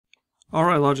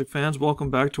Alright, Logic fans, welcome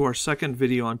back to our second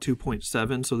video on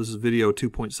 2.7. So this is video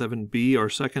 2.7b, our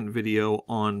second video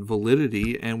on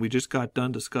validity, and we just got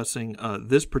done discussing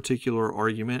this particular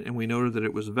argument, and we noted that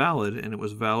it was valid, and it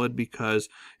was valid because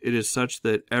it is such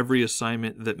that every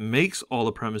assignment that makes all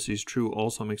the premises true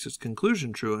also makes its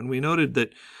conclusion true. And we noted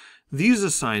that these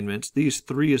assignments, these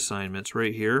three assignments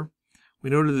right here, we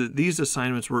noted that these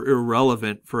assignments were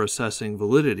irrelevant for assessing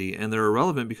validity, and they're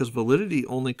irrelevant because validity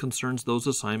only concerns those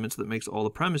assignments that makes all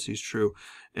the premises true.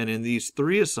 And in these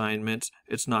three assignments,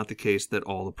 it's not the case that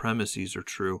all the premises are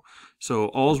true. So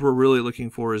all we're really looking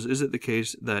for is it the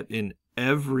case that in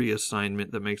every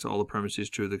assignment that makes all the premises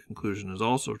true, the conclusion is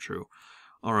also true?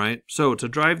 All right, so to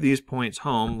drive these points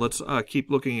home, let's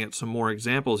keep looking at some more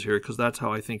examples here, because that's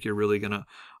how I think you're really going to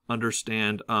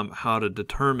understand how to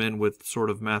determine with sort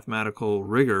of mathematical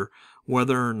rigor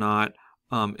whether or not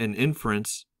an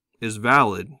inference is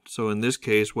valid. So in this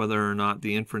case, whether or not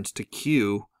the inference to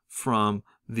Q from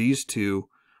these two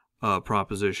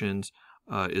propositions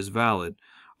is valid.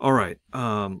 All right,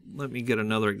 let me get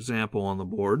another example on the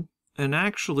board. And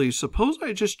actually, suppose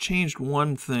I just changed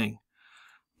one thing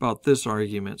about this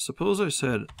argument. Suppose I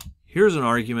said, here's an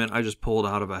argument I just pulled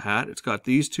out of a hat. It's got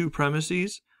these two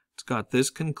premises. It's got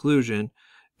this conclusion.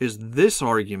 Is this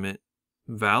argument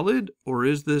valid or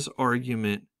is this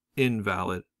argument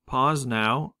invalid? Pause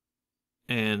now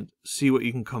and see what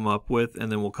you can come up with,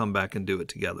 and then we'll come back and do it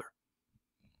together.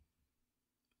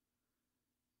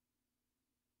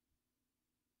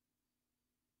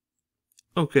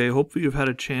 Okay, hopefully you've had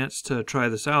a chance to try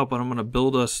this out, but I'm going to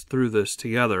build us through this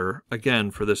together again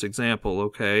for this example,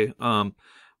 okay?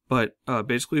 But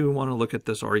basically we want to look at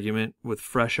this argument with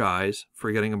fresh eyes,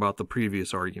 forgetting about the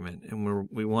previous argument. And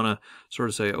we want to sort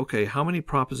of say, okay, how many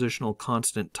propositional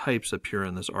constant types appear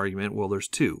in this argument? Well, there's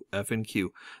two, F and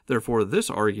Q. Therefore, this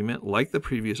argument, like the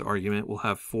previous argument, will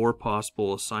have four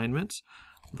possible assignments.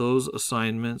 Those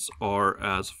assignments are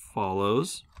as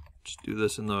follows. Just do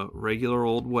this in the regular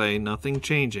old way, nothing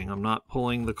changing. I'm not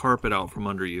pulling the carpet out from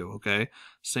under you, okay?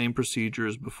 Same procedure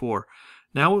as before.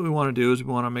 Now what we want to do is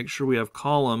we want to make sure we have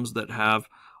columns that have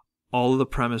all of the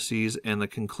premises and the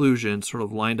conclusion sort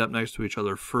of lined up next to each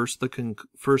other. First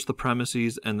the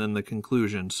premises and then the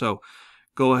conclusion. So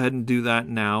go ahead and do that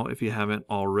now if you haven't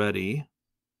already.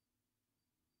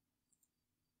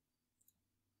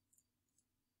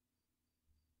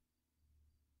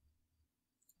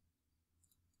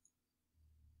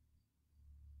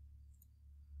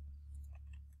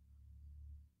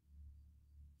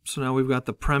 So now we've got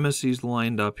the premises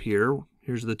lined up here.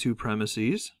 Here's the two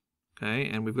premises, okay?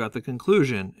 And we've got the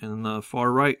conclusion in the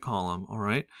far right column, all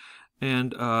right?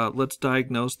 And let's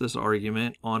diagnose this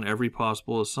argument on every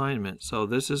possible assignment. So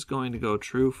this is going to go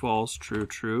true, false, true,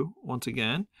 true. Once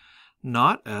again,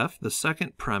 not F. The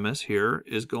second premise here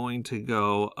is going to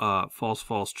go false,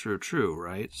 false, true, true,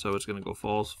 right? So it's going to go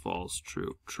false, false,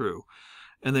 true, true.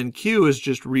 And then Q is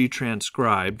just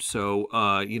retranscribed,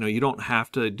 so you don't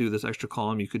have to do this extra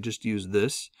column. You could just use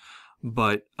this,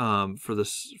 but for the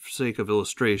sake of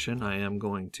illustration, I am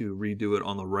going to redo it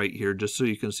on the right here, just so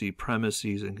you can see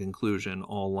premises and conclusion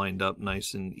all lined up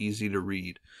nice and easy to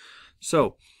read.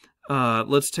 So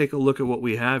let's take a look at what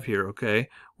we have here. Okay,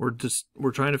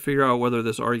 we're trying to figure out whether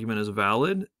this argument is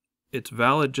valid. It's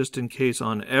valid just in case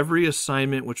on every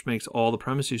assignment which makes all the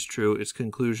premises true, its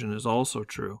conclusion is also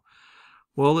true.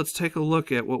 Well, let's take a look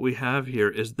at what we have here.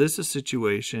 Is this a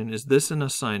situation, is this an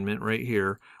assignment right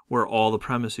here where all the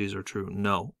premises are true?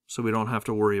 No, so we don't have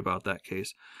to worry about that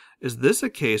case. Is this a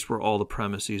case where all the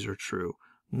premises are true?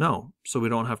 No, so we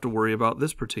don't have to worry about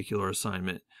this particular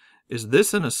assignment. Is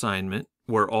this an assignment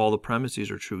where all the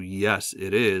premises are true? Yes,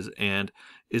 it is. And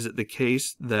is it the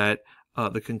case that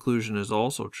the conclusion is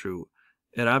also true?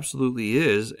 It absolutely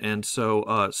is, and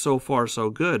so so far so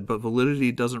good, but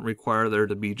validity doesn't require there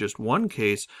to be just one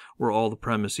case where all the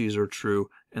premises are true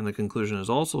and the conclusion is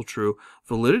also true.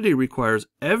 Validity requires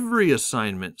every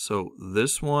assignment, so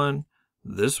this one,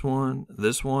 this one,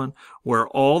 this one, where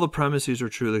all the premises are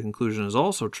true, the conclusion is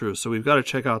also true. So we've got to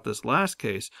check out this last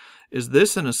case. Is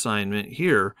this an assignment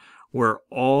here where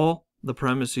all the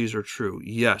premises are true?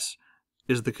 Yes.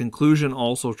 Is the conclusion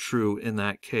also true in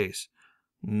that case?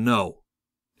 No.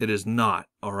 It is not,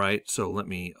 all right? So let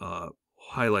me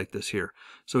highlight this here.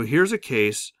 So here's a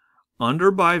case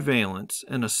under bivalence,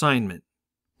 an assignment,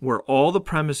 where all the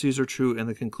premises are true and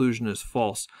the conclusion is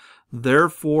false.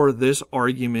 Therefore, this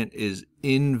argument is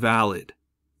invalid.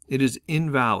 It is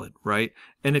invalid, right?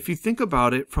 And if you think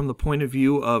about it from the point of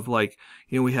view of, like,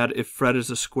 we had if Fred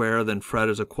is a square, then Fred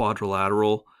is a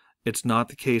quadrilateral. It's not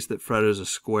the case that Fred is a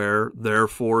square,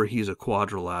 therefore he's a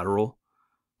quadrilateral,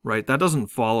 right? That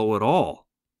doesn't follow at all.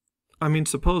 I mean,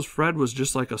 suppose Fred was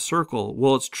just like a circle.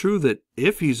 Well, it's true that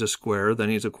if he's a square, then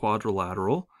he's a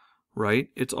quadrilateral, right?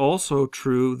 It's also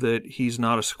true that he's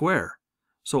not a square.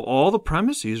 So all the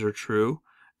premises are true,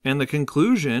 and the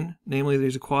conclusion, namely that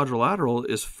he's a quadrilateral,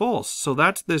 is false. So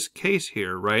that's this case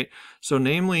here, right? So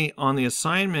namely, on the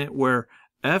assignment where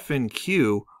F and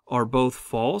Q are both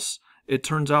false, it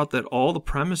turns out that all the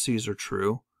premises are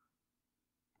true,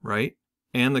 right?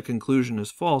 And the conclusion is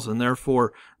false, and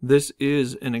therefore this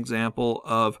is an example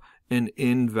of an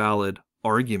invalid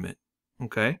argument.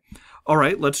 Okay, all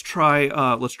right. Let's try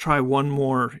one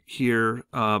more here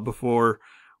before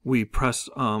we press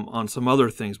on some other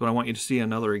things. But I want you to see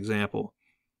another example.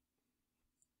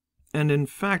 And in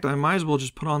fact, I might as well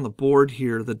just put on the board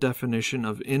here the definition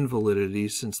of invalidity,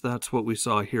 since that's what we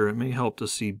saw here. It may help to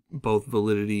see both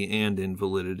validity and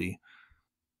invalidity.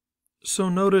 So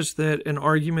notice that an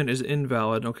argument is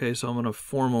invalid. Okay, so I'm going to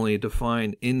formally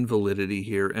define invalidity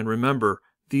here. And remember,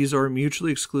 these are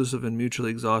mutually exclusive and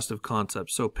mutually exhaustive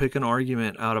concepts. So pick an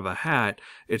argument out of a hat,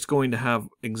 it's going to have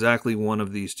exactly one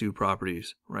of these two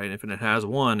properties, right? If it has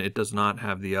one, it does not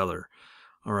have the other.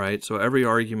 All right, so every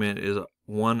argument is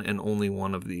one and only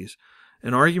one of these.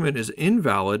 An argument is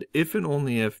invalid if and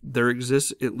only if there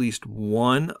exists at least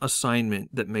one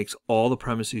assignment that makes all the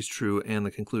premises true and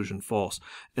the conclusion false.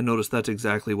 And notice that's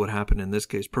exactly what happened in this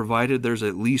case, provided there's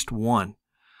at least one.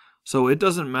 So it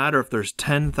doesn't matter if there's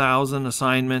 10,000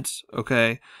 assignments,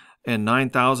 okay, and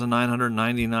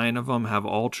 9,999 of them have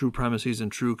all true premises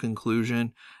and true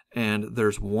conclusion, and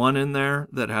there's one in there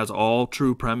that has all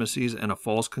true premises and a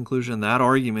false conclusion. That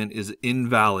argument is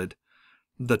invalid.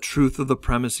 The truth of the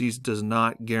premises does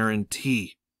not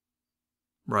guarantee,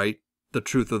 right, the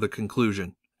truth of the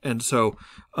conclusion. And so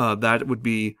that would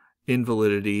be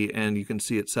invalidity, and you can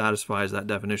see it satisfies that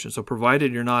definition. So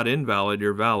provided you're not invalid,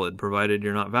 you're valid. Provided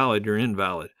you're not valid, you're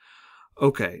invalid.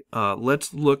 Okay,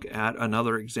 let's look at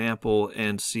another example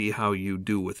and see how you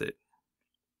do with it.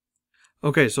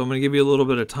 Okay, so I'm going to give you a little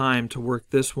bit of time to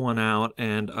work this one out,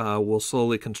 and we'll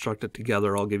slowly construct it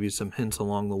together. I'll give you some hints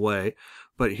along the way.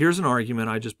 But here's an argument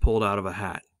I just pulled out of a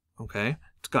hat, okay?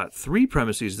 It's got three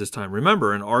premises this time.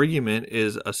 Remember, an argument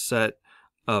is a set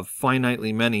of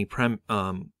finitely many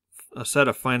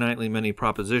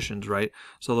propositions, right?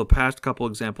 So the past couple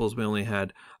examples, we only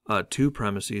had two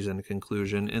premises and a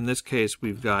conclusion. In this case,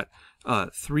 we've got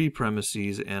three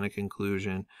premises and a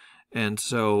conclusion. And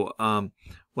so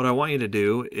what I want you to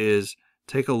do is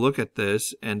take a look at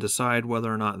this and decide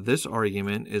whether or not this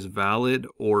argument is valid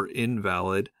or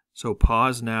invalid. So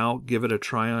pause now, give it a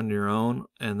try on your own,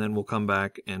 and then we'll come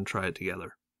back and try it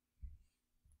together.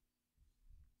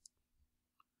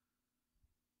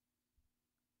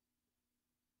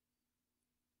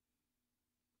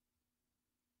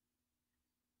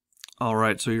 All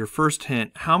right, so your first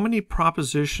hint, how many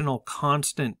propositional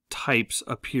constant types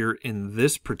appear in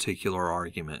this particular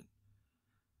argument?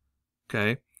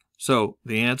 Okay, so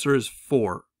the answer is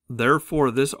 4.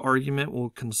 Therefore, this argument will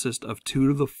consist of 2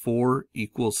 to the 4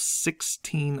 equals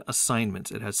 16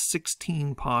 assignments. It has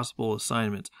 16 possible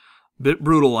assignments. Bit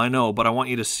brutal, I know, but I want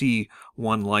you to see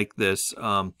one like this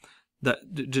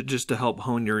just to help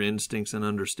hone your instincts and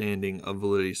understanding of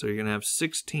validity. So you're going to have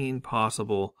 16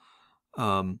 possible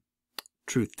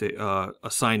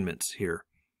assignments here.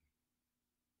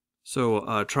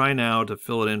 So try now to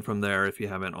fill it in from there if you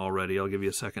haven't already. I'll give you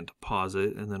a second to pause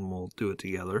it, and then we'll do it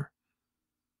together.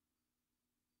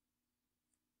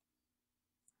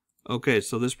 Okay,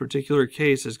 so this particular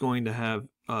case is going to have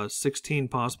 16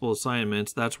 possible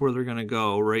assignments. That's where they're going to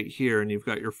go, right here, and you've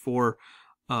got your 4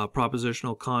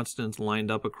 propositional constants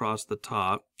lined up across the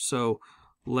top. So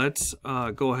let's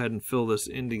go ahead and fill this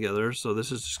in together. So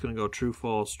this is just going to go true,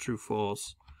 false, true,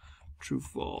 false, true,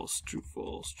 false, true,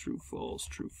 false, true, false,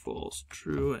 true, false,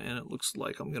 true, and it looks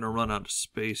like I'm going to run out of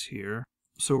space here.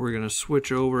 So we're going to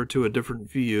switch over to a different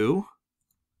view.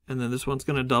 And then this one's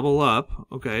going to double up.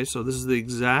 Okay, so this is the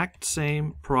exact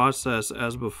same process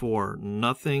as before.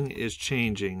 Nothing is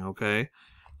changing, okay?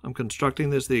 I'm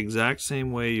constructing this the exact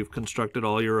same way you've constructed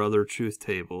all your other truth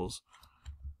tables.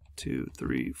 2,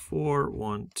 3, 4,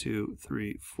 1, 2,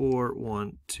 3, 4,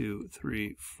 1, 2,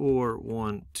 3, 4,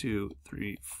 1, 2,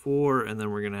 3, 4, and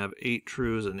then we're going to have 8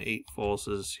 trues and 8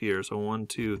 falses here. So 1,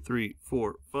 2, 3,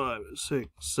 4, 5, 6,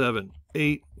 7,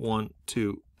 8, 1,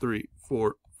 2, 3,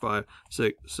 4, 5,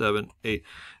 6, 7, 8.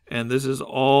 And this is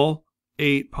all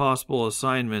 8 possible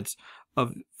assignments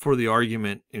for the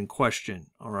argument in question.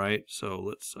 All right, so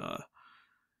let's,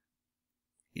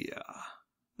 yeah,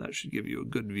 that should give you a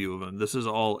good view of them. This is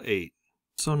all 8.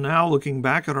 So now looking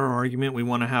back at our argument, we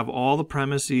want to have all the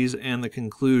premises and the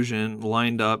conclusion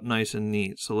lined up nice and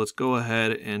neat. So let's go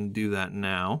ahead and do that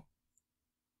now.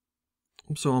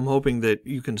 So I'm hoping that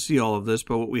you can see all of this,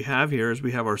 but what we have here is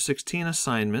we have our 16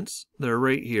 assignments. They're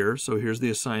right here. So here's the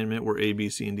assignment where A, B,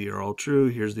 C, and D are all true.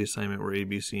 Here's the assignment where A,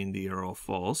 B, C, and D are all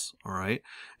false. All right.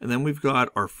 And then we've got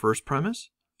our first premise,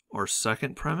 our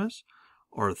second premise,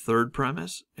 our third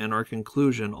premise, and our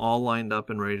conclusion all lined up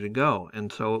and ready to go.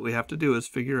 And so what we have to do is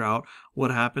figure out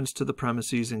what happens to the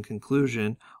premises and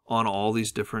conclusion on all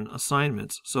these different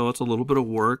assignments. So it's a little bit of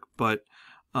work, but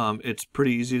it's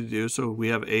pretty easy to do. So we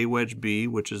have A wedge B,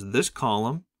 which is this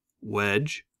column,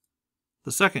 wedge,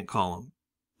 the second column,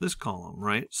 this column,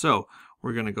 right? So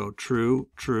we're going to go true,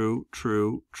 true,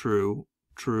 true, true,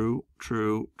 true,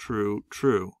 true, true,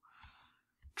 true,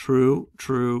 true,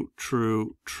 true,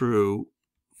 true, true,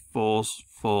 false,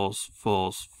 false,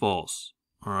 false, false.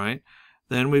 All right.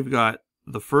 Then we've got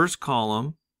the first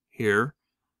column here,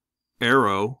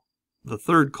 arrow, the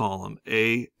third column,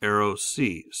 A, arrow,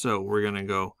 C. So we're going to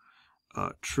go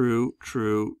true,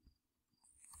 true,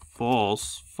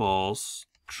 false, false,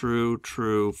 true,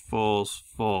 true, false,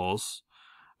 false.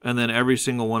 And then every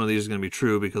single one of these is going to be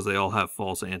true because they all have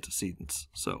false antecedents.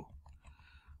 So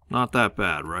not that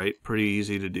bad, right? Pretty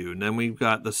easy to do. And then we've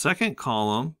got the second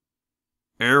column,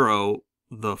 arrow,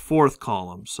 the fourth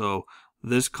column. So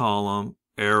this column,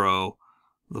 arrow,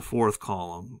 the fourth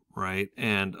column, right?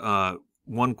 And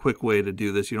one quick way to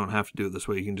do this, you don't have to do it this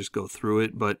way, you can just go through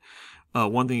it, but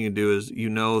one thing you can do is you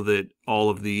know that all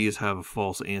of these have a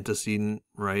false antecedent,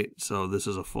 right? So this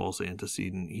is a false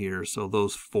antecedent here, so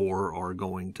those four are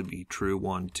going to be true,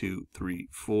 1, 2, 3,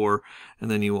 4, and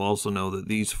then you also know that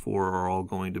these four are all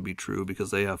going to be true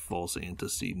because they have false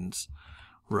antecedents,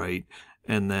 right?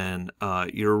 And then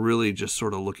you're really just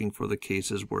sort of looking for the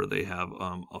cases where they have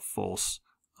a false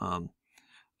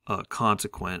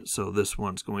consequent. So this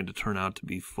one's going to turn out to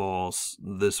be false.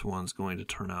 This one's going to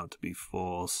turn out to be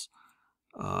false.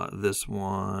 This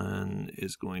one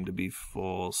is going to be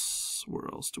false. Where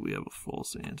else do we have a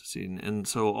false antecedent? And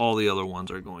so all the other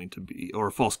ones are going to be,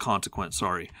 or false consequent,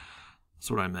 sorry. That's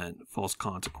what I meant, false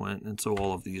consequent. And so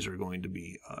all of these are going to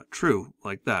be true,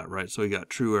 like that, right? So you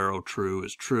got true arrow, true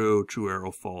is true, true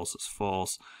arrow, false is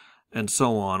false, and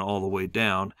so on all the way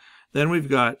down. Then we've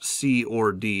got C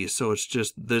or D, so it's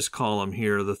just this column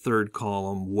here, the third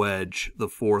column, wedge, the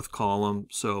fourth column.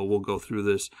 So we'll go through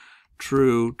this.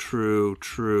 True, true,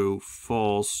 true,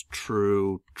 false,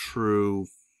 true, true,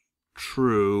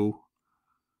 true,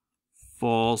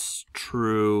 false,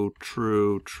 true,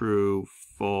 true, true,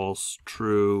 false,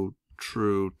 true,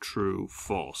 true, true,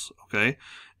 false, okay?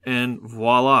 And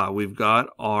voila, we've got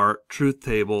our truth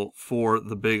table for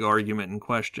the big argument in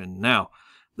question. Now,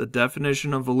 the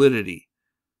definition of validity.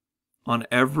 On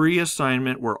every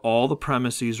assignment where all the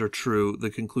premises are true, the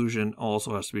conclusion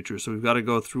also has to be true. So we've got to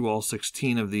go through all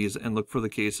 16 of these and look for the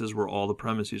cases where all the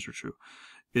premises are true.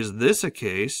 Is this a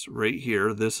case right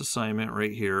here, this assignment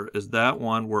right here, is that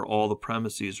one where all the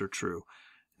premises are true?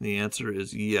 And the answer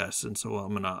is yes, and so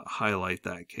I'm going to highlight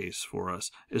that case for us.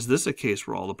 Is this a case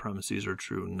where all the premises are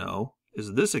true? No.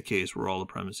 Is this a case where all the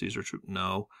premises are true?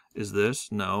 No. Is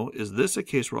this? No. Is this a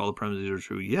case where all the premises are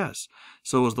true? Yes.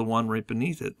 So is the one right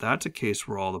beneath it. That's a case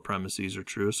where all the premises are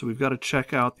true. So we've got to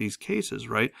check out these cases,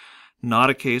 right? Not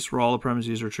a case where all the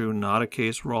premises are true. Not a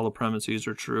case where all the premises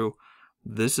are true.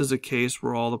 This is a case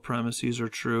where all the premises are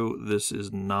true. This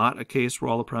is not a case where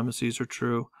all the premises are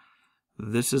true.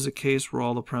 This is a case where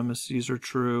all the premises are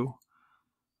true.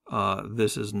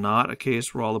 This is not a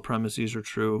case where all the premises are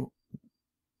true.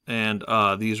 And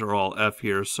these are all F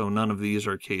here, so none of these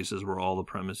are cases where all the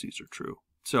premises are true.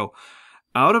 So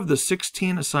out of the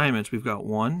 16 assignments, we've got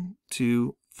 1,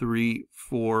 2, 3,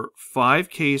 4, 5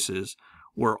 cases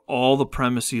where all the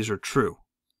premises are true.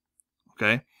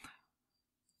 Okay?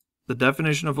 The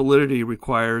definition of validity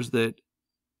requires that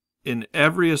in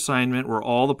every assignment where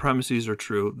all the premises are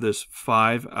true, this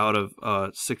 5 out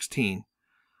of 16,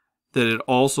 that it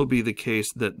also be the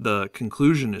case that the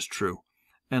conclusion is true.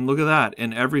 And look at that,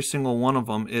 in every single one of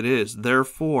them it is.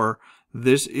 Therefore,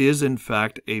 this is in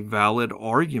fact a valid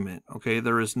argument. Okay,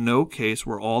 there is no case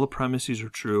where all the premises are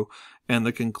true and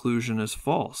the conclusion is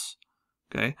false.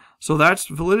 Okay, so that's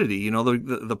validity. You know,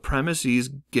 the premises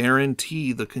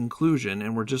guarantee the conclusion,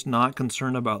 and we're just not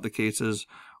concerned about the cases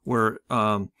where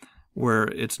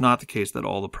it's not the case that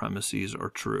all the premises are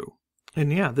true.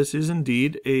 And yeah, this is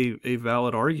indeed a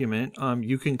valid argument.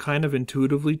 You can kind of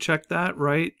intuitively check that,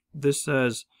 right? This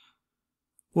says,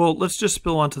 well, let's just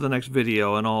spill on to the next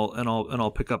video, and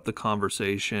I'll pick up the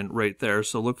conversation right there.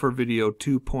 So look for video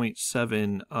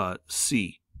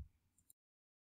 2.7C.